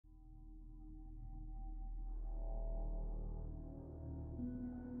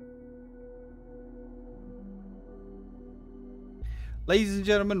Ladies and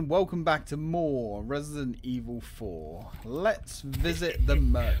gentlemen, welcome back to more Resident Evil 4. Let's visit the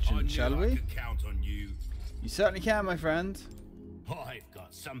merchant, shall we? I can count on you. You certainly can, my friend. I've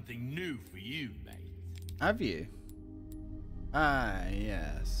got something new for you, mate. Have you? Ah,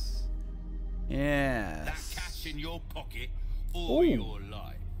 yes. Yes. That cash in your pocket all your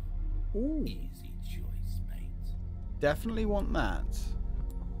life. Ooh. Easy choice, mate. Definitely want that.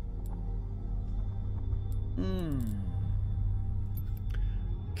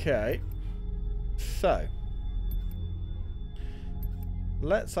 Okay. So.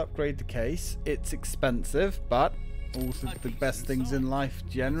 Let's upgrade the case. It's expensive, but also the best things in life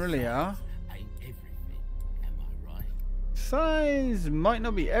generally are. Ain't everything, am I right? Size might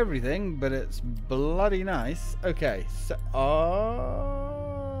not be everything, but it's bloody nice. Okay, so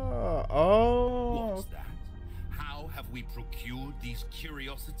What's that? How have we procured these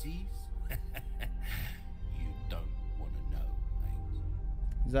curiosities? You don't want to know,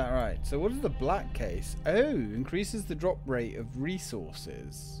 mate. is that right? So what is the black case? Oh, increases the drop rate of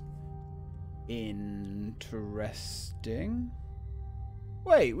resources. Interesting.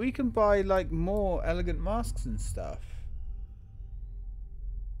 Wait, we can buy like more elegant masks and stuff.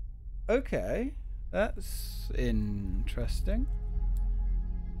 Okay, that's interesting.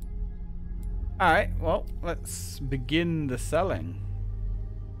 Alright, well, let's begin the selling.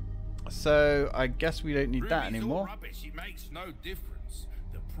 So, I guess we don't need that anymore. Rubbish, it makes no difference.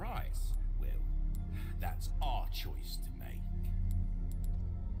 The price, well, that's our choice to make.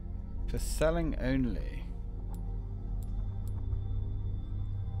 For selling only.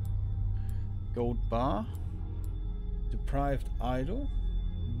 Gold bar. Deprived idol.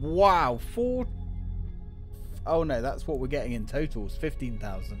 Wow, oh no, that's what we're getting in totals.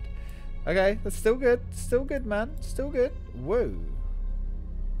 15,000. Okay, that's still good. Still good, man. Still good. Whoa.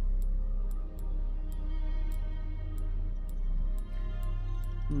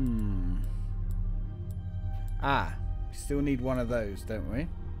 Ah, we still need one of those, don't we?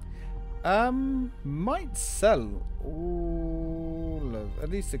 Might sell all of, at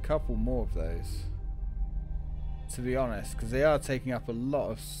least a couple more of those. To be honest, because they are taking up a lot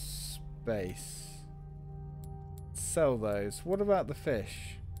of space. Sell those. What about the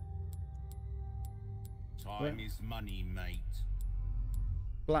fish? Time is money, mate.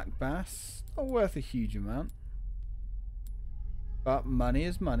 Black bass, not worth a huge amount. But money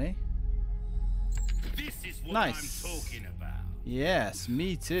is money. This is what Nice. I'm talking about. Yes,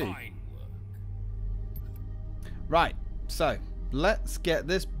 me too. Fine work. Right, so let's get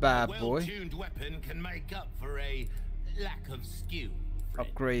this bad A boy well-tuned weapon can make up for a lack of skill. friend.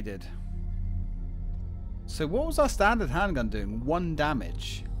 upgraded. So what was our standard handgun doing? 1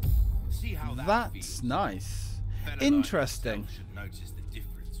 damage. See how that That's feels? nice. Fella like Interesting. yourself should notice the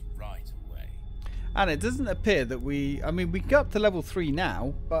difference right away. And it doesn't appear that we... I mean, we got up to level 3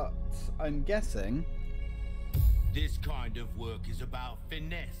 now, but I'm guessing This kind of work is about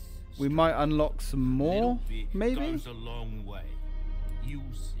finesse. we might unlock some more, Little bit maybe? goes a long way. You'll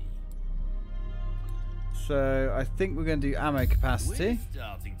see. So I think we're going to do ammo capacity. We're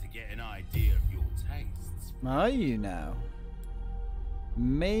starting to get an idea of your tastes. Are you now?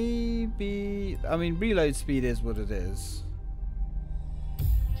 Maybe... I mean, reload speed is what it is.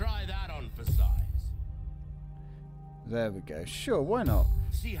 Try that on for size. There we go. Sure, why not?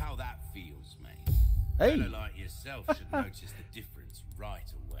 See how that feels, mate. Hey. Fella like yourself should notice the difference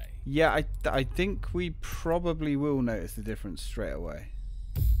right away. Yeah, I think we probably will notice the difference straight away.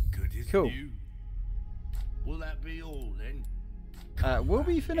 Good as Cool. new. Will that be all then? Will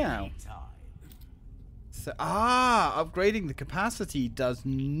be for now. Anytime. So, upgrading the capacity does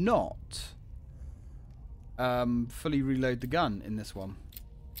not fully reload the gun in this one.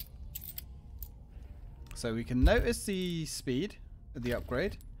 So we can notice the speed of the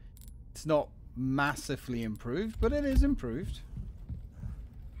upgrade. It's not massively improved, but it is improved.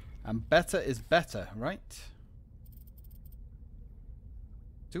 And better is better, right?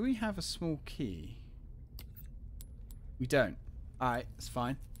 Do we have a small key? We don't. Alright, it's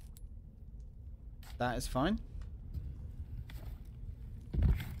fine. That is fine.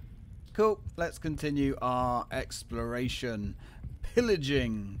 Cool. Let's continue our exploration,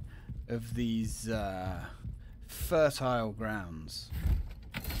 pillaging of these fertile grounds.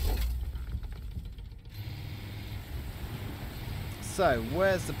 So,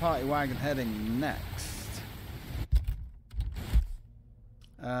 where's the party wagon heading next?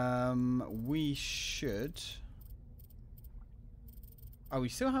 We should... Oh, we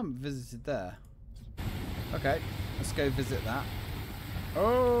still haven't visited there. Okay, let's go visit that.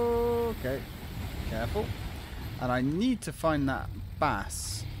 Okay, careful. And I need to find that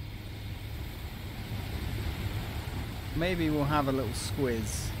bass. maybe we'll have a little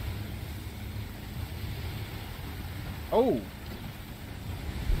squiz. Oh!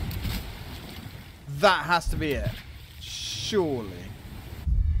 That has to be it. Surely.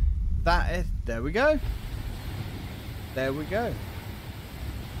 That is... There we go. There we go.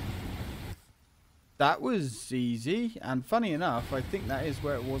 That was easy. And funny enough, I think that is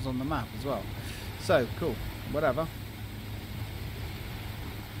where it was on the map as well. So, cool. Whatever.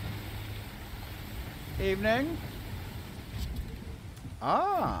 Evening.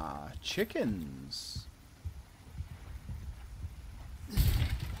 Ah, chickens.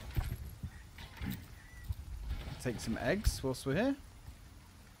 Take some eggs whilst we're here.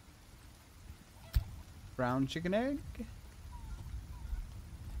 Brown chicken egg.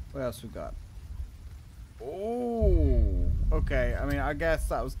 What else we got? Oh, okay. I mean, I guess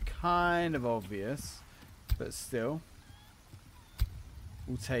that was kind of obvious, but still,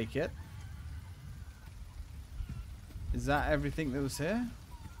 we'll take it. Is that everything that was here?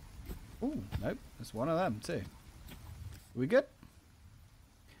 Oh, nope. There's one of them too. We good?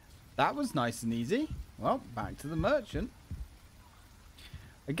 That was nice and easy. Well, back to the merchant.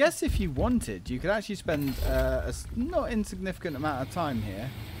 I guess if you wanted, you could actually spend a not insignificant amount of time here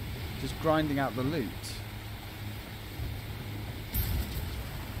just grinding out the loot.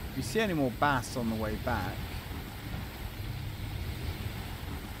 If you see any more bass on the way back,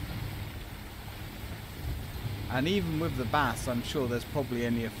 and even with the bass, I'm sure there's probably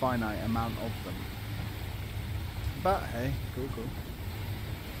only a finite amount of them. But hey, cool, cool.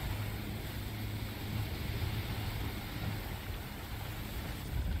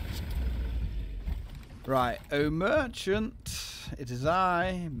 Right, oh merchant, it is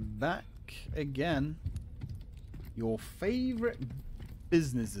I, back again, your favourite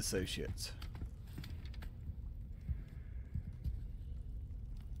business associate.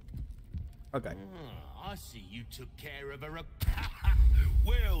 Okay. I see you took care of her.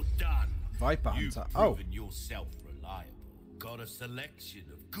 Well done. Viper You've Hunter. proven yourself reliable. Got a selection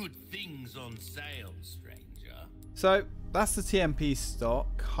of good things on sale, stranger. So that's the TMP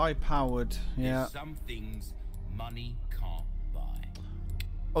stock, high powered. Yeah. There's some things money can't buy.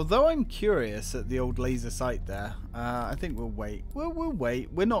 Although I'm curious at the old laser sight there, I think we'll wait. We'll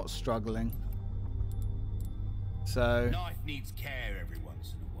wait. We're not struggling. So. Life needs care every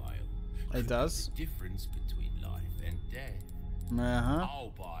once in a while. It does. The difference between life and death.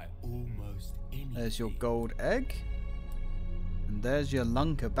 I'll buy almost anything. There's your gold egg. And there's your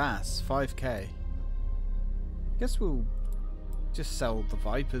Lunker Bass, 5k. Guess we'll just sell the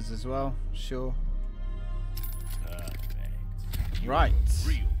Vipers as well, sure. Perfect. Right.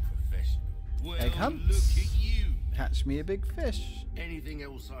 Real professional. Well, Egg hunt. Look at you. Catch me a big fish. Anything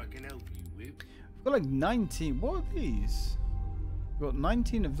else I can help you with? We've got like 19. What are these? We've got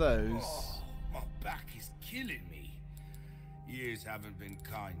 19 of those. Oh, my back is killing me. Years haven't been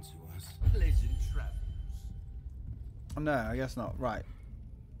kind to us. Pleasant travels. Oh, no, I guess not. Right.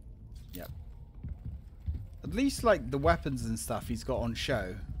 Yep. At least like the weapons and stuff he's got on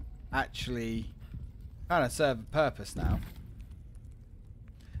show actually kind of serve a purpose now.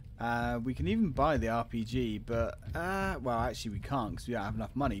 We can even buy the RPG, but well, actually we can't because we don't have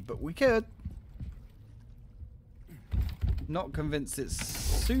enough money, but we could. Not convinced it's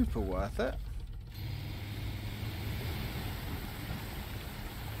super worth it.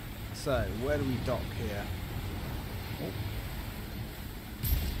 So where do we dock here? Oh.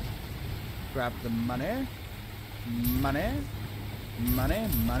 Grab the money. Money. Money.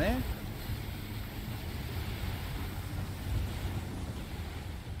 Money.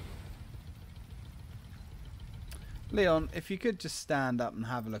 Leon, if you could just stand up and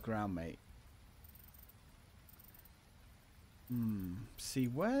have a look around, mate. See,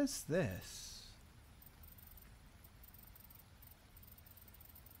 where's this?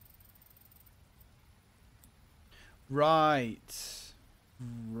 Right.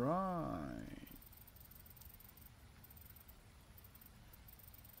 Right.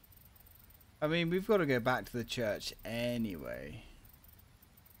 I mean, we've got to go back to the church anyway.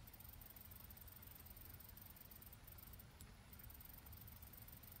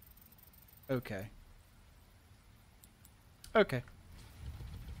 Okay. Okay.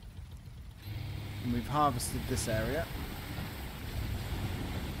 And we've harvested this area.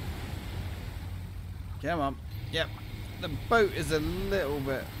 Come on. Yep. The boat is a little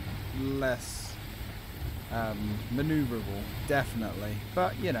bit less maneuverable, definitely.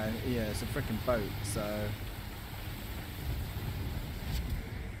 But, you know, yeah, it's a freaking boat, so...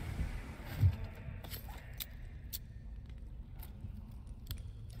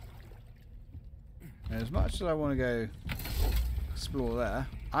 As much as I want to go explore there,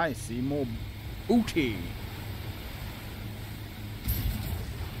 I see more booty.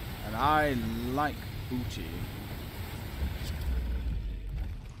 And I like booty.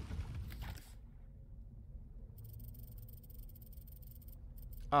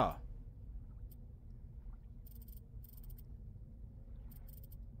 Ah.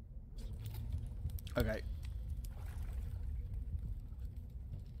 Okay.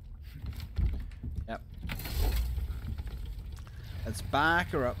 Yep. Let's back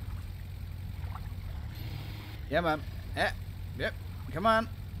her up. Yeah, man. Yeah. Yep. Come on.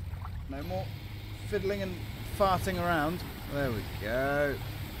 No more fiddling and farting around. There we go.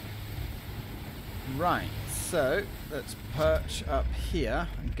 Right. So, let's perch up here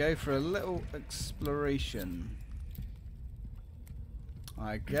and go for a little exploration.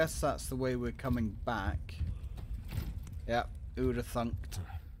 I guess that's the way we're coming back. Yep, who'd have thunked.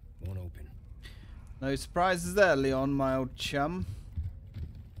 Won't open. No surprises there, Leon, my old chum.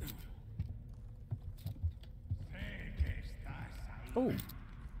 Oh.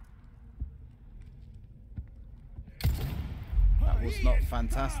 That was not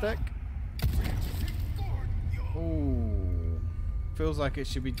fantastic. Oh. Feels like it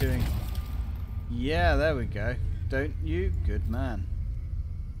should be doing... Yeah, there we go. Don't you? Good man.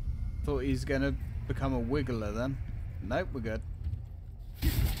 Thought he's going to become a wiggler then. Nope, we're good.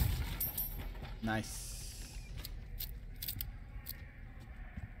 Nice.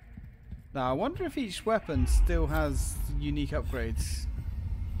 Now, I wonder if each weapon still has unique upgrades.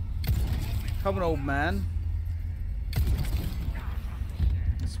 Come on, old man.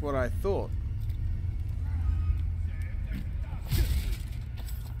 That's what I thought.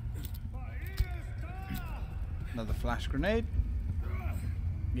 Another flash grenade.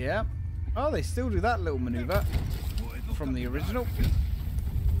 Yeah. Oh, they still do that little maneuver from the original.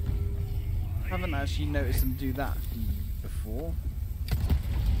 Haven't actually noticed them do that before.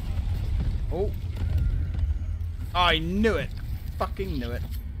 Oh. I knew it. Fucking knew it.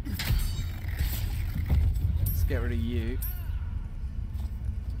 Let's get rid of you.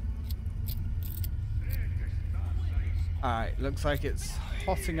 Alright, looks like it's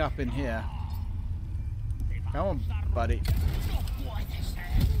hotting up in here. Come on, buddy.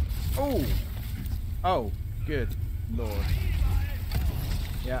 Oh! Oh, good lord.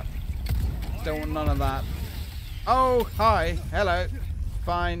 Yep. Don't want none of that. Oh, hi. Hello.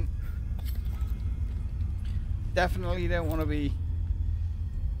 Fine. Definitely don't want to be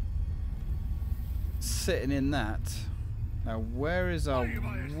sitting in that. Now, where is our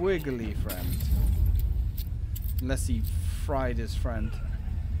wiggly friend? Unless he fried his friend.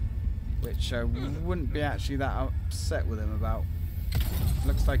 Which I wouldn't be actually that upset with him about.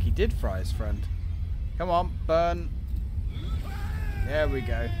 Looks like he did fry his friend. Come on, burn. There we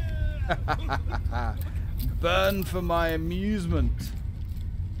go. Burn for my amusement.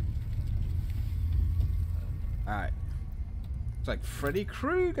 Alright. It's like Freddy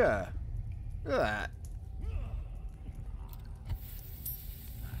Krueger. Look at that.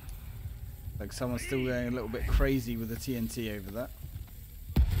 Like someone's still going a little bit crazy with the TNT over there.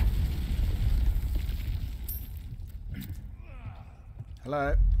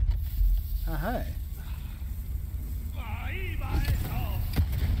 Hello. Oh, hey.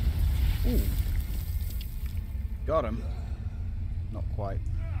 Ooh. Got him. Not quite.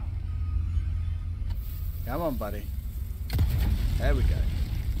 Come on, buddy. There we go.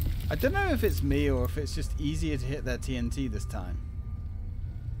 I don't know if it's me or if it's just easier to hit their TNT this time.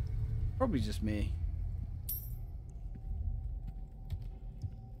 Probably just me.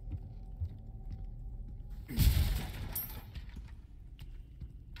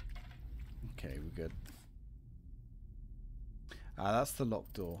 Okay, we're good. Ah, that's the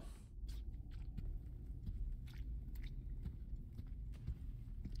locked door.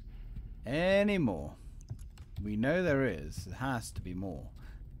 Any more? We know there is. There has to be more.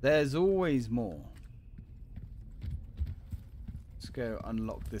 There's always more. Let's go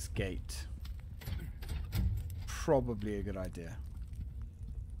unlock this gate. Probably a good idea.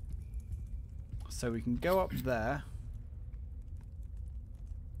 So we can go up there.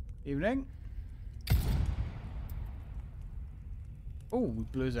 Evening. Oh, we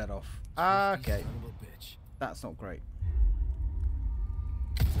blew his head off. Okay. That's not great.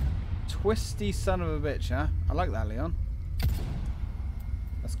 Twisty son of a bitch, huh? I like that, Leon.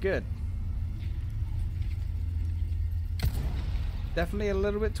 That's good. Definitely a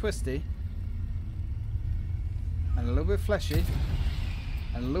little bit twisty. And a little bit fleshy.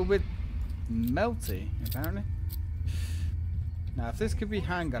 And a little bit melty, apparently. Now, if this could be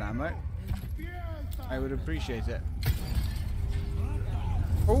handgun ammo, I would appreciate it.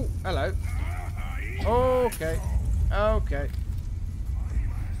 Oh, hello. Okay. Okay.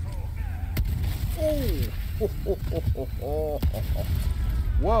 Oh.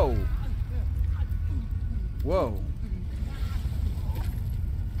 Whoa. Whoa.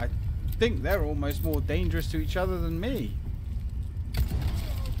 I think they're almost more dangerous to each other than me.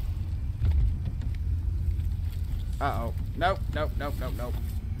 Uh-oh. Nope, nope, nope, nope, nope.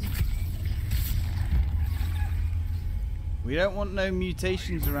 We don't want no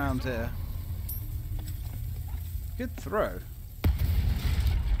mutations around here. Good throw.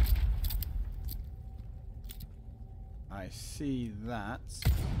 I see that.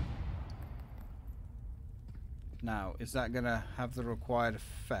 Now, is that going to have the required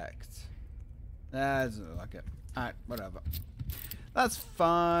effect? Nah, doesn't look like it. Alright, whatever. That's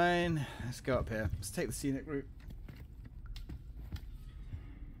fine. Let's go up here. Let's take the scenic route.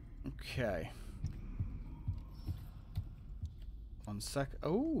 Okay. 1 sec.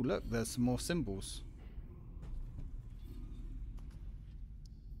 Oh, look, there's some more symbols.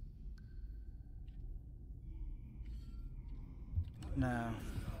 Now.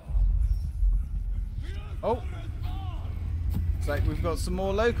 Oh. It's like we've got some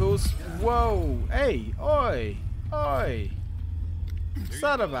more locals. Whoa. Hey. Oi. Oi. What's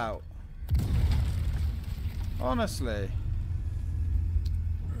that about? Honestly.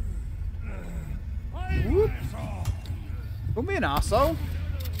 Whoop. Call me an arsehole.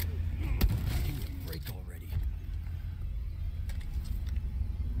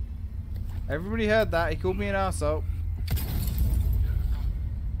 Everybody heard that. He called me an arsehole.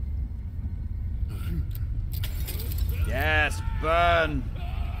 Yes, burn.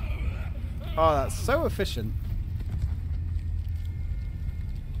 Oh, that's so efficient.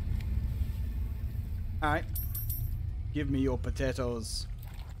 Alright. Give me your potatoes.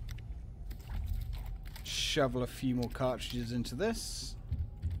 Shovel a few more cartridges into this.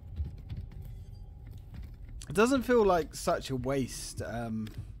 It doesn't feel like such a waste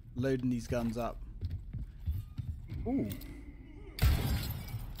loading these guns up. Ooh.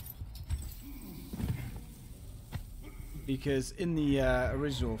 Because in the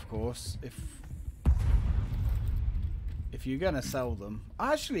original, of course, if you're gonna sell them,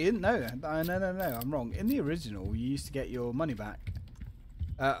 I actually didn't know. No, I'm wrong. In the original, you used to get your money back.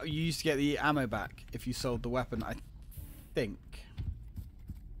 You used to get the ammo back if you sold the weapon, I think.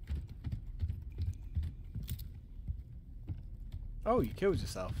 Oh, you killed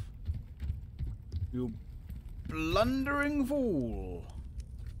yourself. You blundering fool.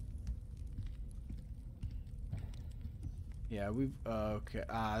 Yeah, we've... okay.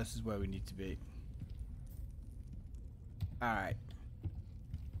 Ah, this is where we need to be. Alright.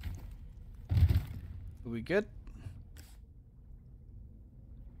 Are we good?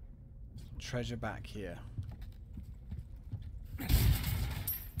 Treasure back here.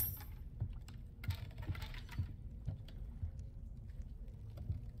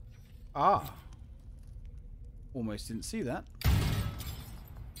 Ah. Almost didn't see that.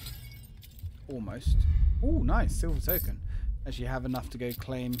 Almost. Oh, nice. Silver token. Actually have enough to go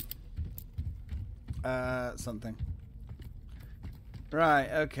claim something. Right,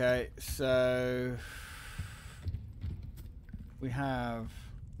 okay. So we have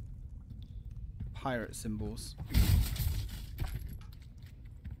pirate symbols.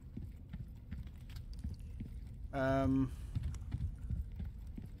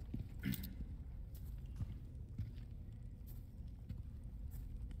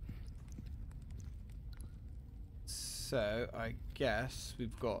 So I guess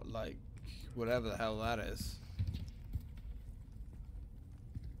we've got like whatever the hell that is.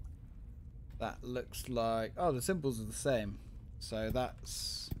 That looks like, oh, the symbols are the same. So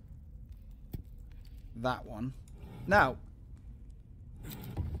that's that one. Now,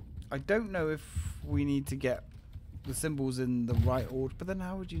 I don't know if we need to get the symbols in the right order, but then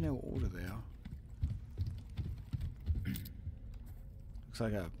how would you know what order they are? Looks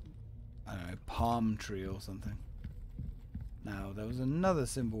like a, I don't know, palm tree or something. Now, there was another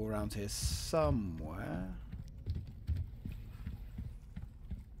symbol around here somewhere.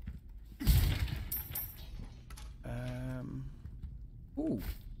 Ooh.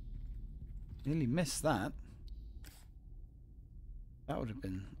 Nearly missed that. That would have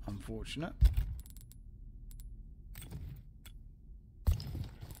been unfortunate.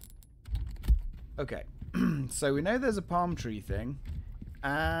 Okay. So we know there's a palm tree thing.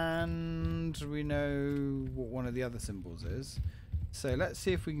 And we know what one of the other symbols is. So let's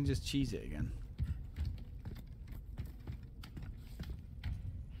see if we can just cheese it again.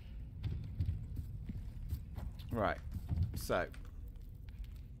 Right. So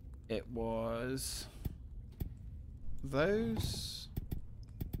it was those,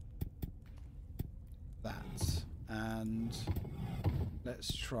 that, and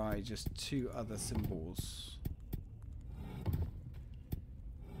let's try just 2 other symbols.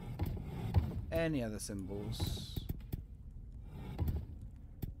 any other symbols?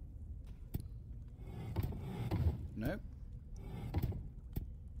 Nope.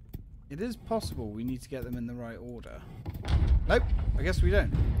 It is possible we need to get them in the right order. Nope, I guess we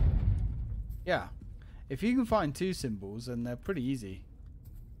don't. Yeah. If you can find 2 symbols, then they're pretty easy.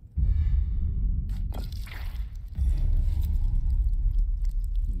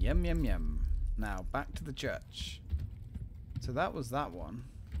 Yum, yum, yum. Now, back to the church. So that was that one.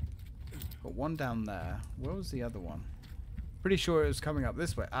 Got one down there. Where was the other one? Pretty sure it was coming up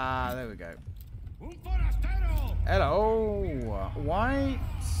this way. Ah, there we go. Hello. White.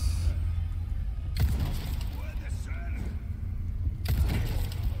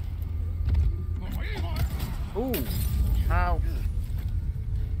 Ooh. Ow.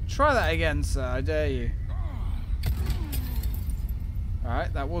 Try that again, sir. I dare you.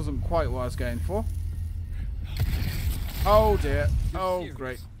 Alright, that wasn't quite what I was going for. Oh dear. Oh,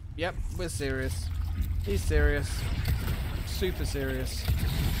 great. Yep, we're serious. He's serious. Super serious.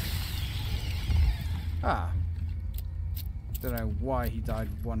 Ah. Don't know why he died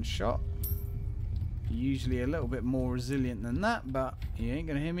with 1 shot. Usually a little bit more resilient than that, but you ain't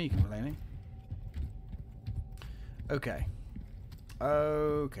gonna hear me complaining. Okay.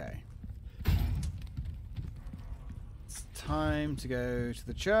 Okay. It's time to go to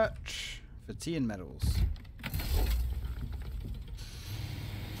the church for tea and medals.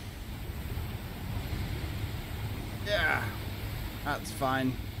 Yeah, that's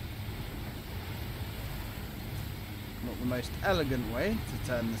fine. Not the most elegant way to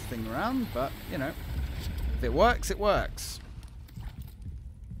turn this thing around, but, you know, if it works, it works.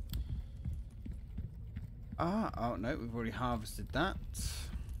 Ah, oh no, we've already harvested that.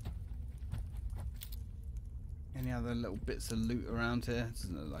 Any other little bits of loot around here?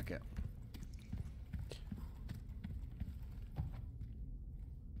 Doesn't look like it.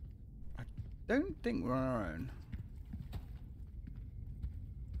 I don't think we're on our own.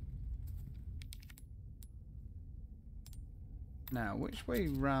 Now, which way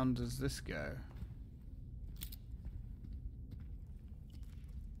round does this go?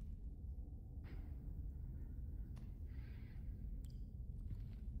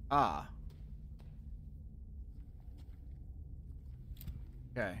 Ah.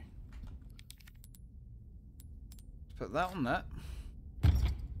 Okay. Let's put that on that.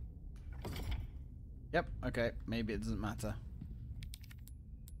 Yep, okay. Maybe it doesn't matter.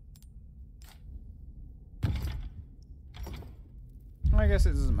 I guess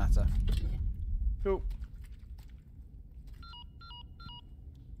it doesn't matter. Cool.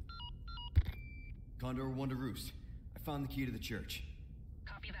 Condor 1 to Roost. I found the key to the church.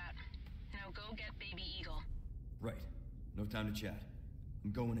 Copy that. Now go get Baby Eagle. Right. No time to chat.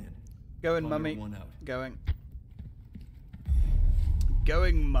 I'm going in. Going, Condor mummy. 1 out. Going.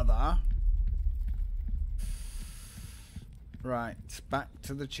 Going, mother. Right, back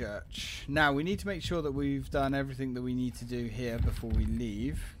to the church. Now, we need to make sure that we've done everything that we need to do here before we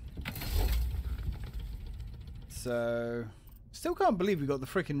leave. So, still can't believe we got the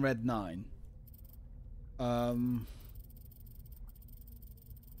frickin' red 9.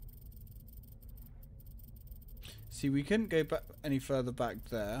 See, we couldn't go back any further back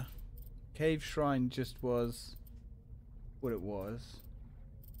there. Cave Shrine just was what it was.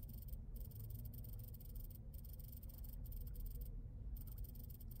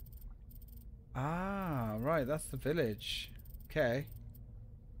 Ah, right, that's the village. Okay.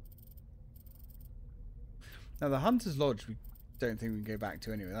 Now, the Hunter's Lodge, we don't think we can go back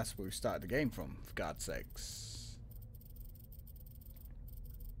to anyway. That's where we started the game from, for God's sakes.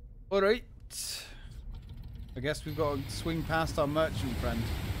 Alright. I guess we've got to swing past our merchant friend.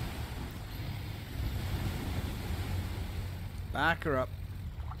 Back her up.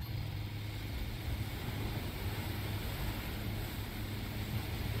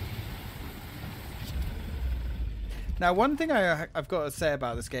 Now, one thing I've got to say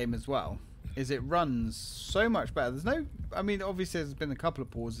about this game as well is it runs so much better. There's no, I mean, obviously there's been a couple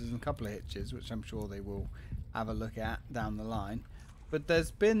of pauses and a couple of hitches, which I'm sure they will have a look at down the line. But there's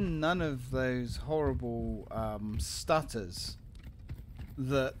been none of those horrible stutters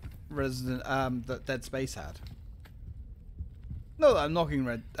that that Dead Space had. Not that I'm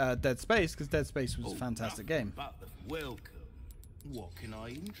knocking Dead Space, because Dead Space was a fantastic game. Welcome. What can I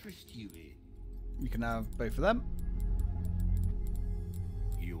interest you in? You can have both of them.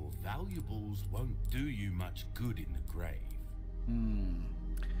 Your valuables won't do you much good in the grave.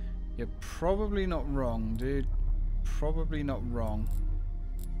 You're probably not wrong, dude. Probably not wrong.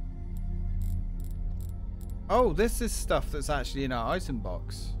 Oh, this is stuff that's actually in our item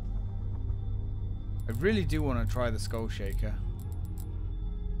box. I really do want to try the Skull Shaker.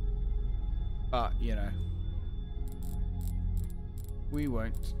 But, you know, we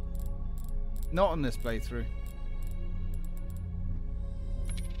won't. Not on this playthrough.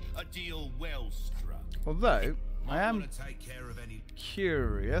 A deal well struck. Although, I Might am wanna take care of any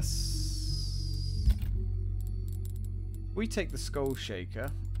curious. We take the Skull Shaker.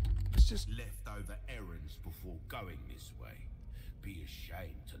 Let's just... leftover errands before going this way. Be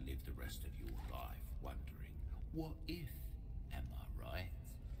ashamed to live the rest of your life wondering, what if, am I right?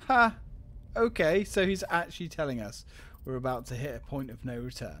 Ha! Okay, so he's actually telling us we're about to hit a point of no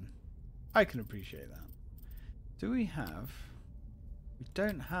return. I can appreciate that. Do we have... We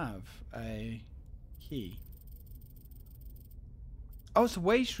don't have a key. Oh, it's a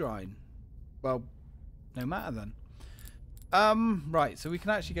way shrine. Well, no matter then. Right, so we can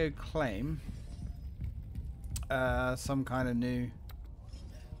actually go claim some kind of new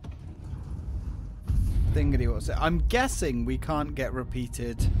thingy. What's it? I'm guessing we can't get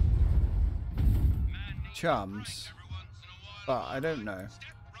repeated charms, but I don't know.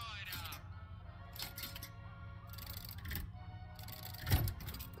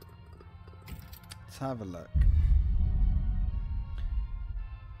 Let's have a look.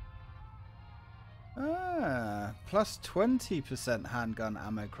 Ah, plus 20% handgun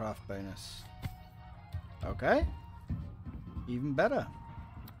ammo craft bonus. Okay. Even better.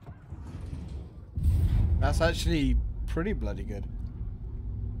 That's actually pretty bloody good.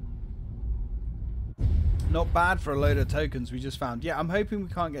 Not bad for a load of tokens we just found. Yeah, I'm hoping we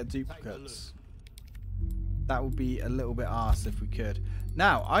can't get duplicates. That would be a little bit arse if we could.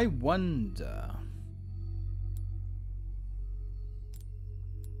 Now, I wonder...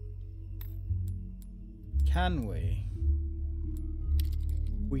 Can we?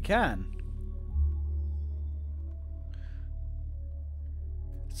 We can.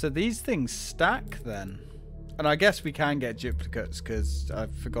 So these things stack then. And I guess we can get duplicates because I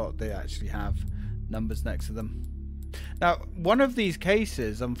forgot they actually have numbers next to them. Now, one of these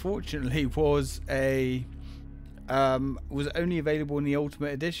cases, unfortunately, was a was only available in the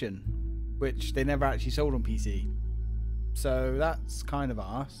Ultimate Edition, which they never actually sold on PC. So that's kind of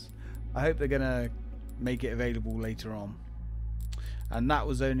arse. I hope they're gonna make it available later on. And that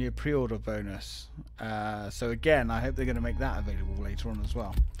was only a pre-order bonus. So again, I hope they're gonna make that available later on as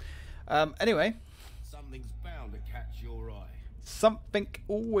well. Anyway. Something's bound to catch your eye. Something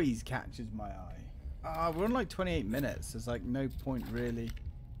always catches my eye. We're on like 28 minutes. There's like no point really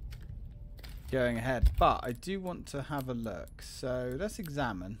going ahead. But I do want to have a look. So let's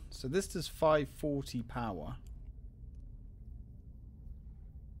examine. So this does 540 power.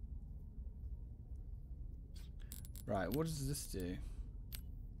 Right, what does this do?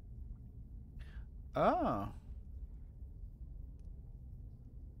 Ah.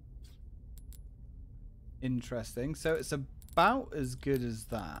 Interesting. So it's about as good as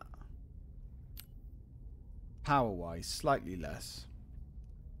that. Power-wise, slightly less.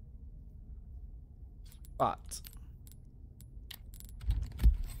 But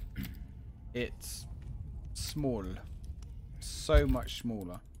it's small. So much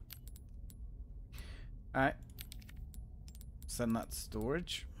smaller. Alright. Send that to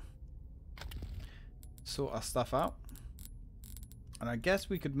storage. Sort our stuff out. And I guess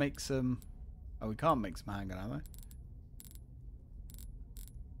we could make some... Oh, we can't make some handgun ammo.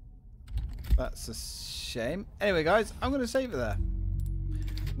 That's a shame. Anyway, guys, I'm going to save it there.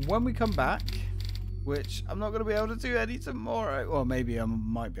 When we come back, which I'm not going to be able to do any tomorrow. Well, maybe I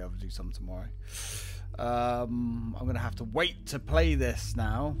might be able to do some tomorrow. I'm going to have to wait to play this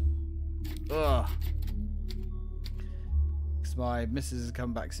now. Ugh. Because my missus is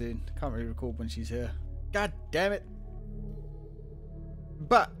coming back soon. Can't really record when she's here. God damn it.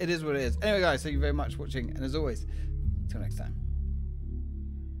 But it is what it is. Anyway, guys, thank you very much for watching. And as always, until next time.